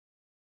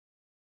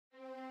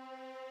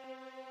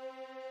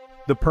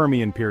The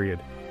Permian Period,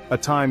 a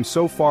time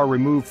so far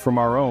removed from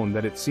our own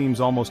that it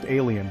seems almost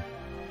alien.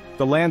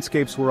 The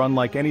landscapes were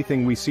unlike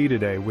anything we see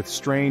today, with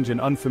strange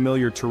and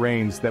unfamiliar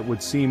terrains that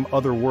would seem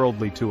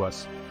otherworldly to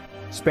us.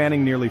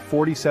 Spanning nearly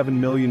 47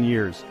 million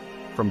years,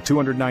 from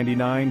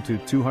 299 to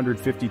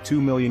 252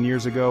 million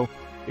years ago,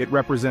 it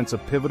represents a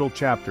pivotal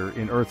chapter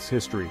in Earth's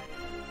history.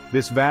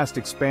 This vast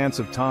expanse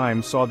of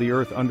time saw the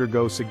Earth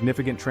undergo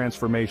significant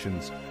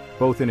transformations,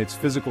 both in its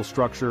physical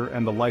structure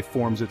and the life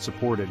forms it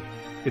supported.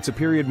 It's a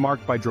period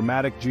marked by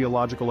dramatic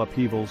geological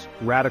upheavals,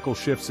 radical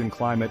shifts in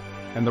climate,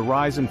 and the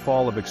rise and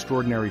fall of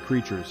extraordinary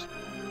creatures.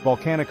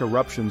 Volcanic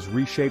eruptions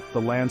reshaped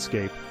the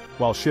landscape,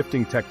 while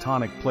shifting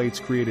tectonic plates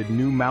created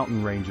new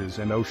mountain ranges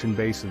and ocean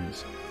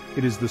basins.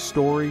 It is the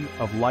story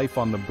of life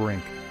on the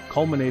brink,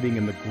 culminating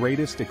in the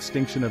greatest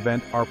extinction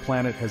event our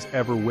planet has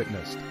ever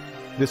witnessed.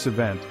 This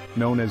event,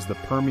 known as the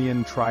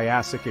Permian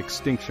Triassic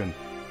extinction,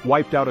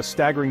 wiped out a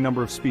staggering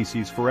number of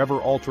species, forever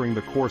altering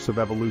the course of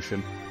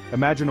evolution.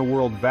 Imagine a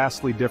world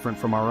vastly different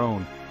from our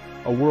own,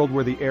 a world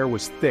where the air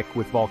was thick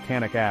with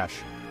volcanic ash,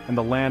 and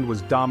the land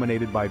was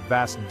dominated by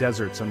vast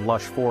deserts and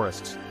lush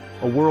forests.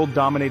 A world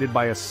dominated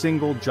by a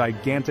single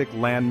gigantic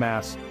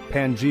landmass,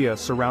 Pangaea,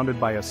 surrounded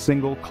by a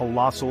single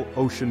colossal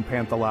ocean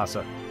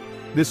Panthalassa.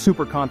 This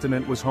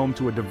supercontinent was home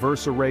to a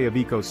diverse array of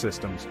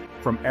ecosystems,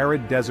 from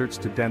arid deserts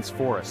to dense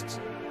forests.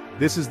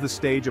 This is the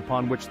stage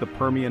upon which the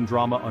Permian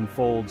drama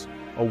unfolds,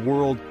 a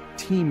world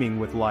teeming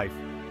with life,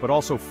 but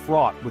also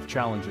fraught with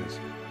challenges.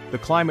 The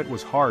climate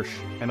was harsh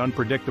and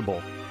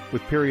unpredictable,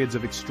 with periods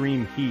of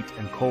extreme heat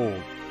and cold.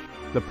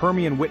 The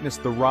Permian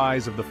witnessed the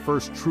rise of the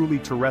first truly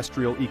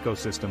terrestrial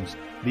ecosystems,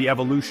 the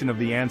evolution of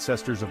the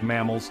ancestors of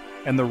mammals,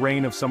 and the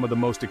reign of some of the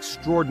most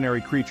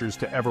extraordinary creatures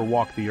to ever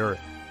walk the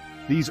Earth.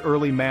 These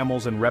early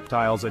mammals and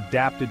reptiles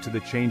adapted to the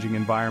changing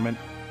environment,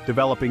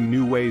 developing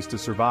new ways to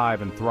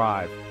survive and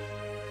thrive.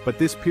 But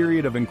this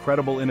period of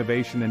incredible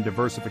innovation and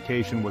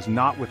diversification was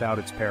not without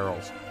its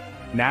perils.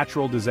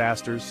 Natural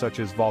disasters such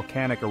as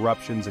volcanic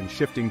eruptions and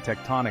shifting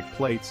tectonic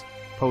plates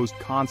posed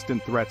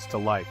constant threats to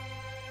life.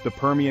 The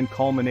Permian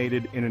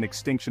culminated in an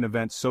extinction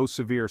event so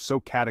severe,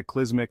 so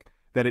cataclysmic,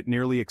 that it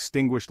nearly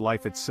extinguished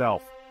life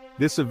itself.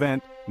 This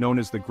event, known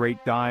as the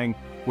Great Dying,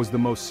 was the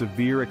most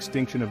severe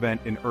extinction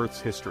event in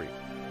Earth's history.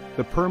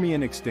 The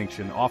Permian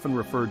extinction, often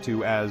referred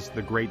to as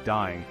the Great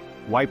Dying,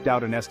 wiped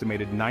out an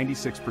estimated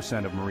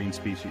 96% of marine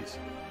species.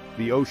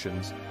 The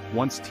oceans,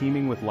 once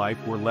teeming with life,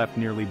 were left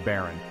nearly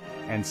barren,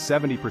 and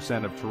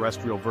 70% of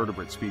terrestrial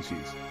vertebrate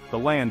species. The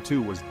land,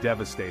 too, was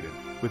devastated,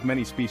 with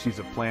many species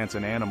of plants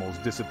and animals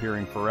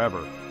disappearing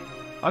forever.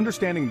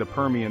 Understanding the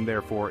Permian,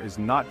 therefore, is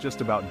not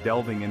just about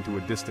delving into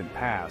a distant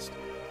past.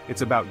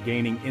 It's about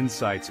gaining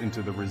insights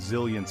into the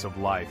resilience of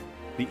life,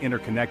 the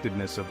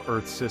interconnectedness of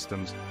Earth's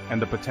systems,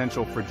 and the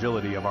potential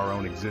fragility of our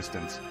own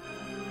existence.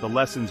 The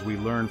lessons we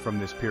learn from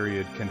this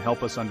period can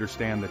help us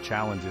understand the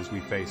challenges we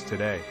face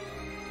today.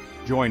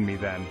 Join me,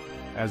 then,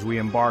 as we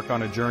embark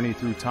on a journey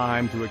through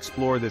time to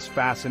explore this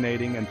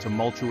fascinating and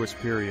tumultuous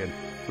period.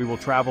 We will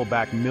travel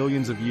back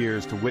millions of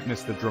years to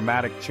witness the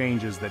dramatic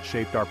changes that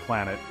shaped our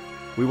planet.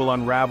 We will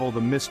unravel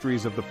the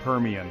mysteries of the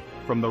Permian,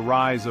 from the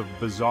rise of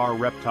bizarre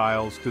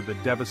reptiles to the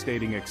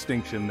devastating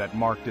extinction that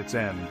marked its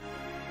end.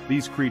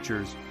 These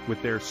creatures,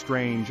 with their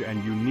strange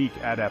and unique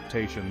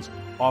adaptations,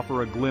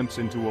 offer a glimpse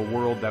into a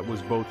world that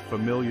was both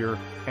familiar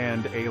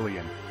and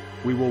alien.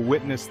 We will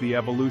witness the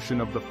evolution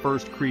of the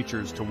first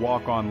creatures to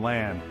walk on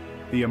land,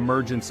 the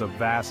emergence of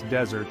vast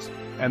deserts,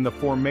 and the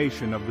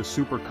formation of the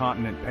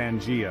supercontinent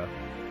Pangaea.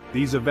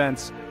 These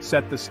events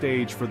set the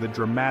stage for the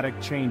dramatic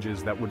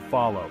changes that would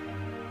follow.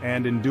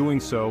 And in doing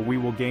so, we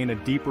will gain a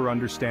deeper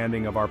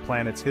understanding of our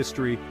planet's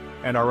history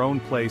and our own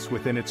place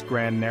within its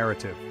grand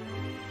narrative.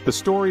 The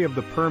story of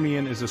the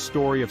Permian is a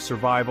story of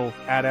survival,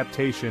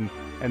 adaptation,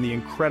 and the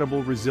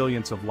incredible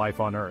resilience of life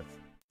on Earth.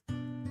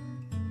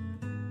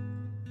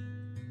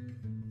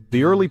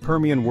 The early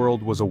Permian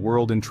world was a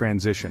world in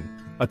transition,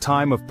 a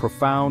time of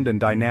profound and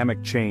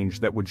dynamic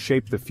change that would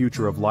shape the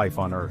future of life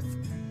on Earth.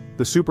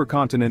 The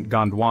supercontinent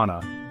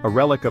Gondwana, a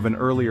relic of an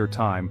earlier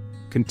time,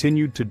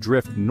 continued to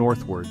drift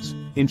northwards,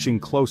 inching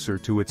closer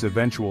to its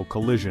eventual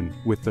collision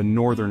with the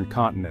northern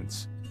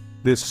continents.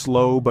 This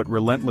slow but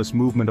relentless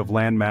movement of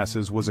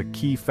landmasses was a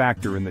key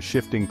factor in the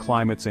shifting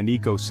climates and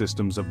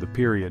ecosystems of the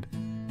period.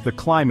 The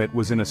climate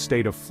was in a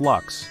state of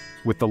flux,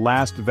 with the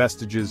last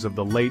vestiges of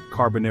the late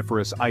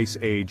Carboniferous Ice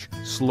Age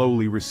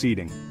slowly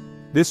receding.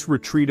 This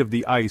retreat of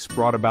the ice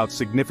brought about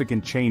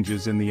significant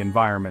changes in the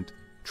environment,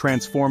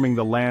 transforming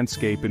the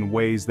landscape in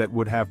ways that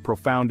would have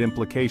profound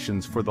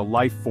implications for the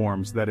life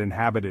forms that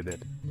inhabited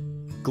it.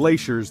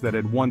 Glaciers that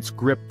had once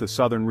gripped the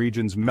southern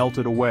regions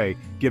melted away,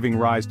 giving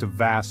rise to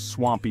vast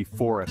swampy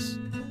forests.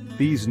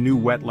 These new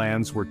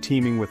wetlands were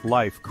teeming with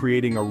life,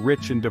 creating a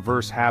rich and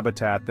diverse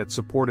habitat that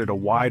supported a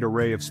wide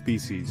array of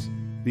species.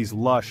 These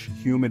lush,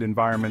 humid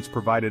environments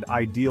provided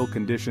ideal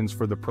conditions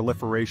for the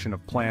proliferation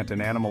of plant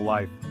and animal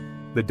life.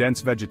 The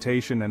dense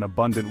vegetation and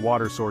abundant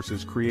water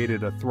sources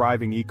created a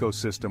thriving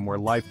ecosystem where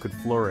life could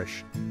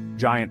flourish.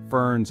 Giant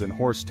ferns and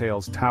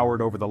horsetails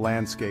towered over the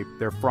landscape,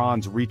 their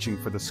fronds reaching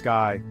for the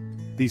sky.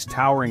 These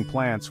towering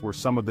plants were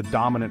some of the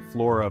dominant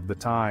flora of the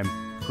time,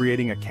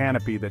 creating a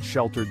canopy that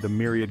sheltered the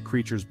myriad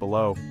creatures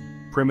below.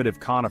 Primitive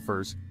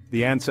conifers,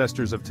 the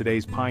ancestors of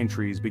today's pine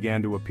trees,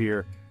 began to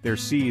appear, their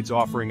seeds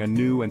offering a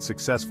new and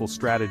successful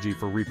strategy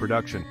for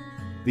reproduction.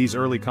 These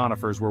early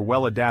conifers were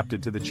well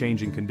adapted to the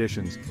changing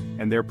conditions,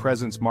 and their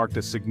presence marked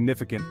a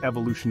significant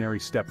evolutionary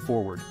step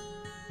forward.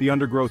 The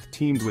undergrowth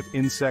teemed with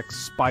insects,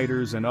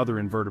 spiders, and other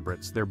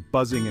invertebrates, their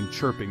buzzing and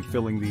chirping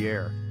filling the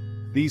air.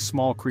 These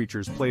small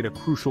creatures played a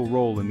crucial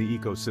role in the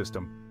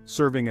ecosystem,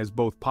 serving as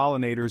both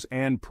pollinators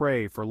and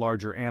prey for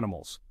larger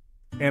animals.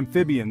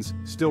 Amphibians,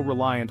 still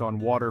reliant on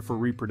water for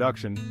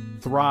reproduction,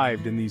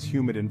 thrived in these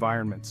humid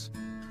environments.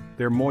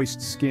 Their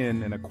moist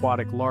skin and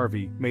aquatic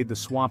larvae made the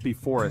swampy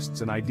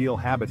forests an ideal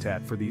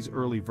habitat for these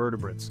early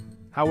vertebrates.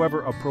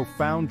 However, a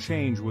profound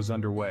change was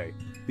underway.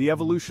 The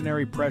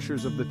evolutionary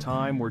pressures of the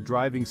time were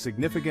driving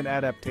significant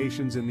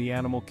adaptations in the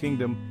animal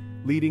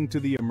kingdom, leading to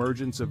the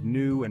emergence of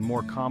new and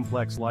more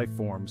complex life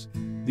forms.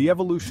 The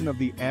evolution of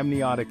the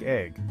amniotic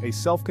egg, a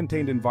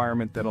self-contained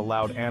environment that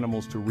allowed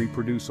animals to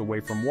reproduce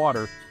away from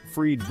water,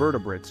 freed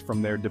vertebrates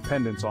from their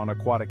dependence on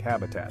aquatic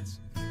habitats.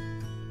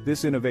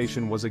 This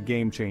innovation was a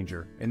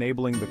game-changer,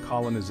 enabling the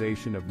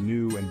colonization of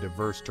new and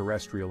diverse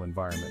terrestrial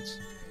environments.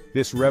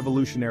 This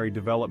revolutionary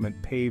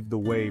development paved the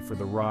way for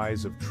the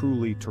rise of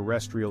truly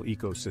terrestrial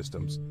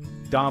ecosystems,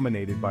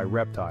 dominated by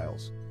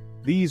reptiles.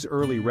 These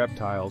early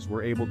reptiles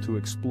were able to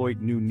exploit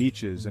new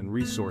niches and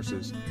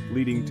resources,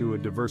 leading to a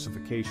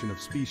diversification of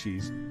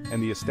species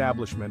and the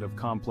establishment of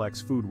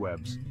complex food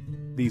webs.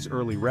 These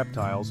early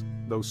reptiles,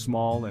 though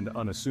small and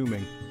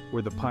unassuming,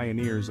 were the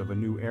pioneers of a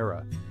new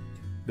era.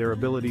 Their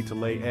ability to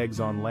lay eggs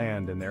on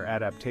land and their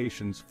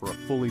adaptations for a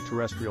fully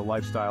terrestrial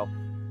lifestyle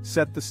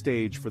set the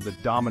stage for the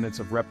dominance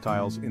of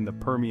reptiles in the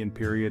Permian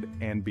period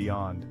and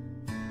beyond.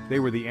 They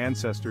were the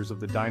ancestors of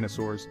the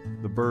dinosaurs,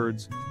 the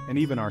birds, and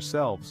even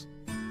ourselves.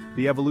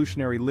 The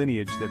evolutionary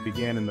lineage that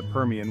began in the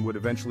Permian would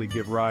eventually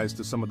give rise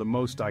to some of the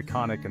most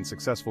iconic and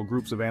successful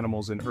groups of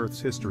animals in Earth's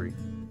history.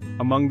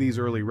 Among these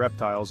early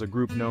reptiles, a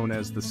group known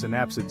as the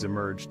synapsids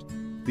emerged.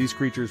 These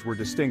creatures were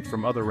distinct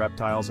from other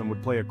reptiles and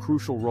would play a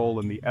crucial role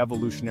in the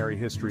evolutionary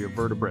history of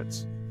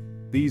vertebrates.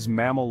 These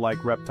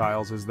mammal-like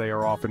reptiles, as they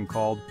are often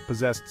called,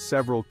 possessed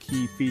several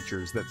key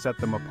features that set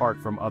them apart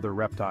from other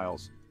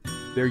reptiles.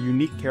 Their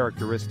unique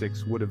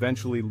characteristics would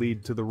eventually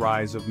lead to the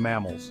rise of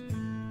mammals.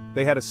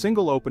 They had a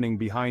single opening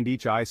behind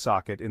each eye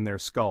socket in their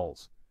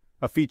skulls,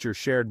 a feature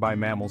shared by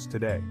mammals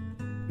today.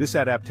 This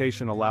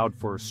adaptation allowed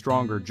for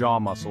stronger jaw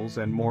muscles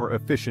and more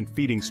efficient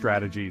feeding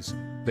strategies.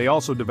 They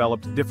also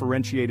developed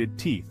differentiated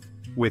teeth,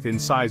 with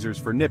incisors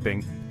for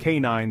nipping,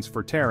 canines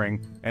for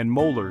tearing, and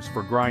molars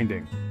for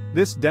grinding.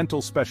 This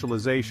dental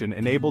specialization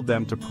enabled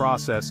them to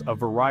process a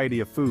variety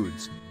of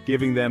foods,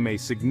 giving them a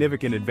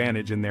significant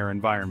advantage in their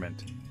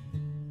environment.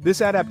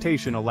 This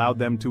adaptation allowed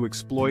them to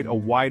exploit a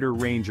wider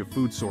range of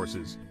food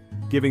sources,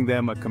 giving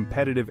them a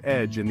competitive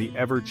edge in the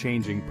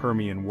ever-changing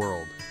Permian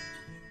world.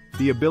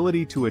 The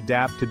ability to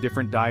adapt to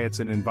different diets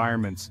and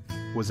environments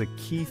was a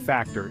key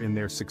factor in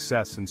their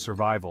success and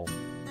survival.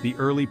 The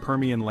early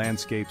Permian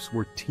landscapes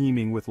were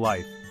teeming with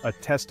life, a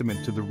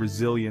testament to the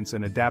resilience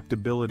and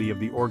adaptability of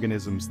the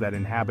organisms that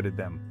inhabited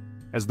them.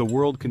 As the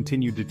world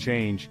continued to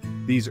change,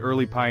 these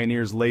early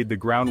pioneers laid the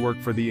groundwork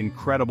for the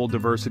incredible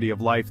diversity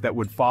of life that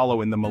would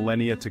follow in the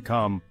millennia to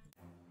come.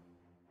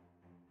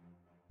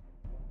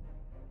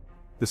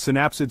 The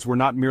synapsids were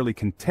not merely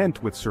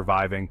content with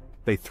surviving,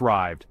 they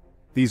thrived.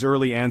 These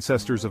early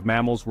ancestors of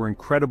mammals were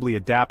incredibly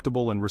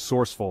adaptable and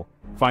resourceful,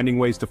 finding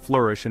ways to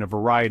flourish in a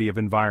variety of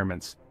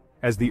environments.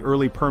 As the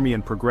early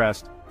Permian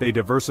progressed, they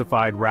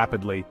diversified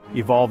rapidly,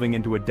 evolving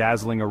into a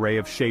dazzling array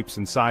of shapes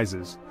and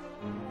sizes.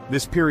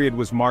 This period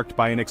was marked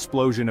by an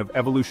explosion of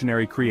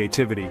evolutionary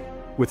creativity,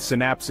 with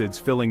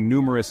synapsids filling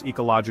numerous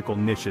ecological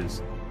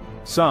niches.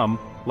 Some,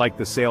 like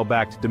the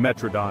sail-backed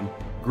Dimetrodon,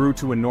 grew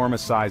to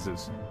enormous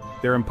sizes,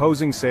 their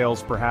imposing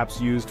sails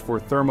perhaps used for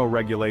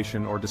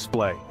thermoregulation or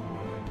display.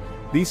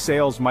 These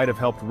sails might have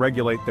helped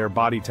regulate their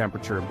body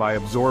temperature by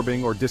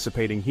absorbing or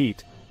dissipating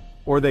heat,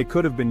 or they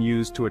could have been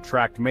used to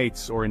attract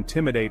mates or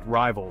intimidate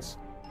rivals.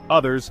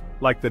 Others,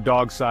 like the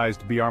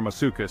dog-sized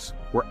Biarmasuchus,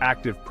 were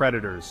active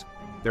predators,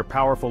 their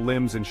powerful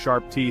limbs and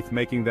sharp teeth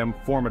making them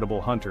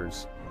formidable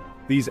hunters.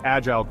 These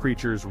agile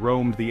creatures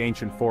roamed the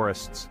ancient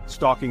forests,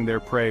 stalking their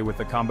prey with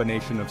a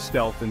combination of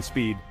stealth and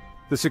speed.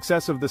 The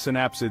success of the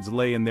synapsids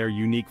lay in their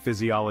unique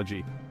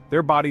physiology.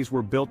 Their bodies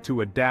were built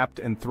to adapt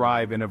and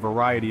thrive in a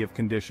variety of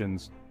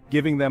conditions,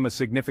 giving them a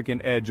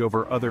significant edge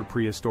over other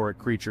prehistoric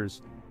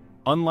creatures.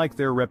 Unlike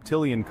their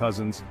reptilian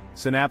cousins,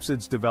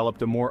 synapsids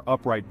developed a more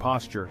upright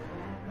posture.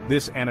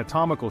 This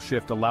anatomical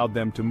shift allowed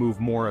them to move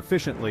more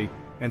efficiently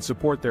and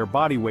support their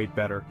body weight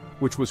better,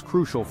 which was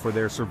crucial for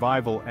their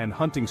survival and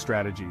hunting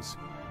strategies.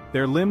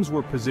 Their limbs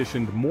were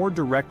positioned more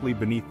directly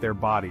beneath their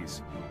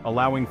bodies,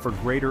 allowing for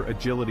greater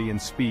agility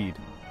and speed.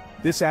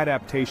 This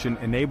adaptation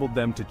enabled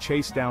them to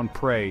chase down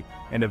prey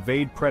and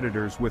evade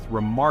predators with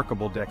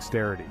remarkable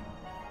dexterity.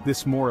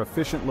 This more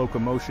efficient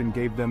locomotion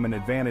gave them an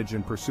advantage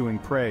in pursuing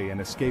prey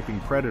and escaping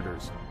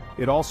predators.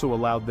 It also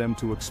allowed them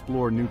to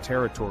explore new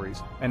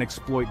territories and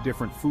exploit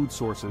different food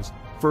sources,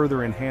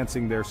 further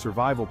enhancing their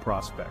survival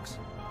prospects.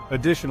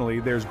 Additionally,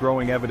 there's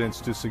growing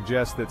evidence to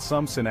suggest that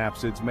some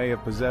synapsids may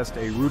have possessed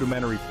a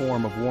rudimentary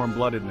form of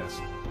warm-bloodedness.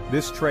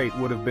 This trait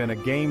would have been a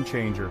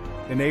game-changer,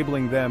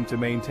 enabling them to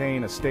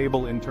maintain a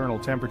stable internal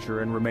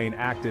temperature and remain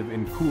active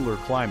in cooler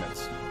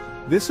climates.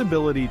 This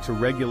ability to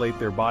regulate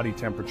their body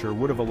temperature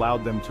would have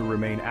allowed them to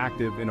remain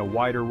active in a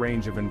wider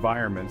range of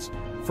environments,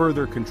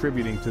 further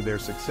contributing to their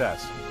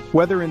success.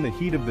 Whether in the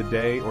heat of the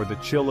day or the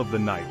chill of the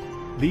night,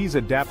 these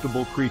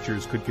adaptable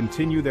creatures could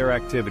continue their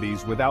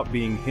activities without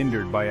being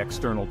hindered by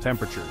external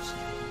temperatures.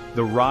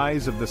 The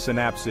rise of the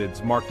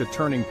synapsids marked a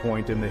turning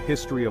point in the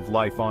history of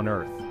life on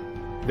Earth.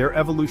 Their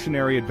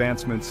evolutionary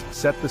advancements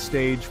set the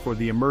stage for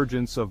the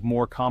emergence of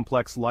more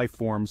complex life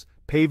forms,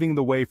 paving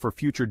the way for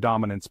future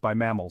dominance by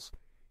mammals.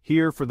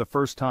 Here, for the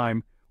first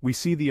time, we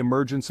see the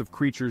emergence of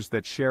creatures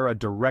that share a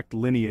direct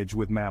lineage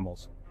with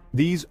mammals.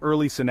 These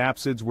early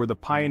synapsids were the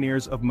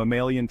pioneers of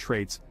mammalian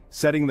traits,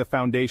 setting the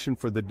foundation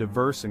for the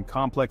diverse and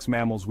complex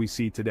mammals we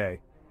see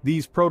today.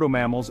 These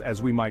proto-mammals,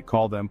 as we might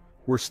call them,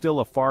 were still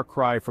a far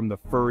cry from the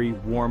furry,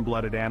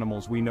 warm-blooded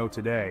animals we know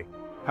today.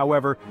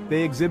 However,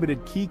 they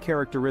exhibited key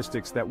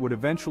characteristics that would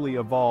eventually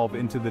evolve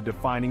into the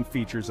defining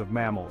features of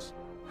mammals.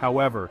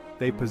 However,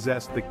 they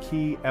possessed the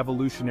key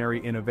evolutionary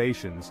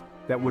innovations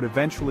that would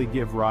eventually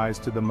give rise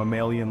to the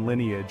mammalian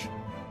lineage.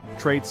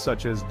 Traits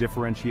such as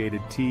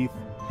differentiated teeth,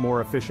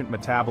 more efficient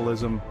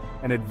metabolism,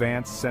 and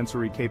advanced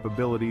sensory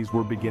capabilities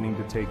were beginning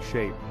to take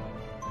shape.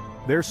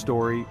 Their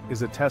story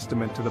is a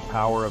testament to the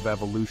power of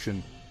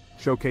evolution,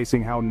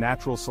 showcasing how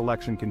natural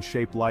selection can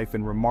shape life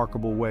in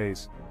remarkable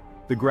ways.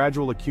 The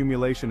gradual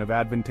accumulation of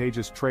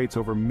advantageous traits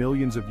over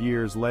millions of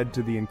years led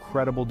to the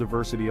incredible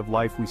diversity of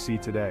life we see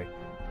today.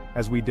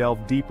 As we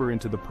delve deeper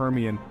into the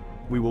Permian,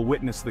 we will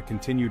witness the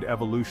continued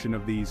evolution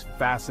of these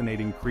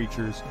fascinating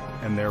creatures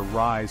and their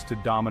rise to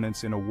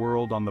dominance in a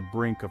world on the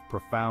brink of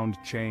profound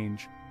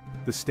change.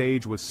 The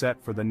stage was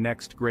set for the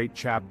next great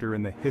chapter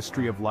in the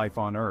history of life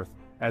on Earth,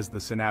 as the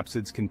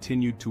synapsids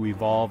continued to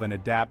evolve and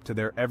adapt to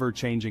their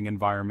ever-changing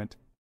environment.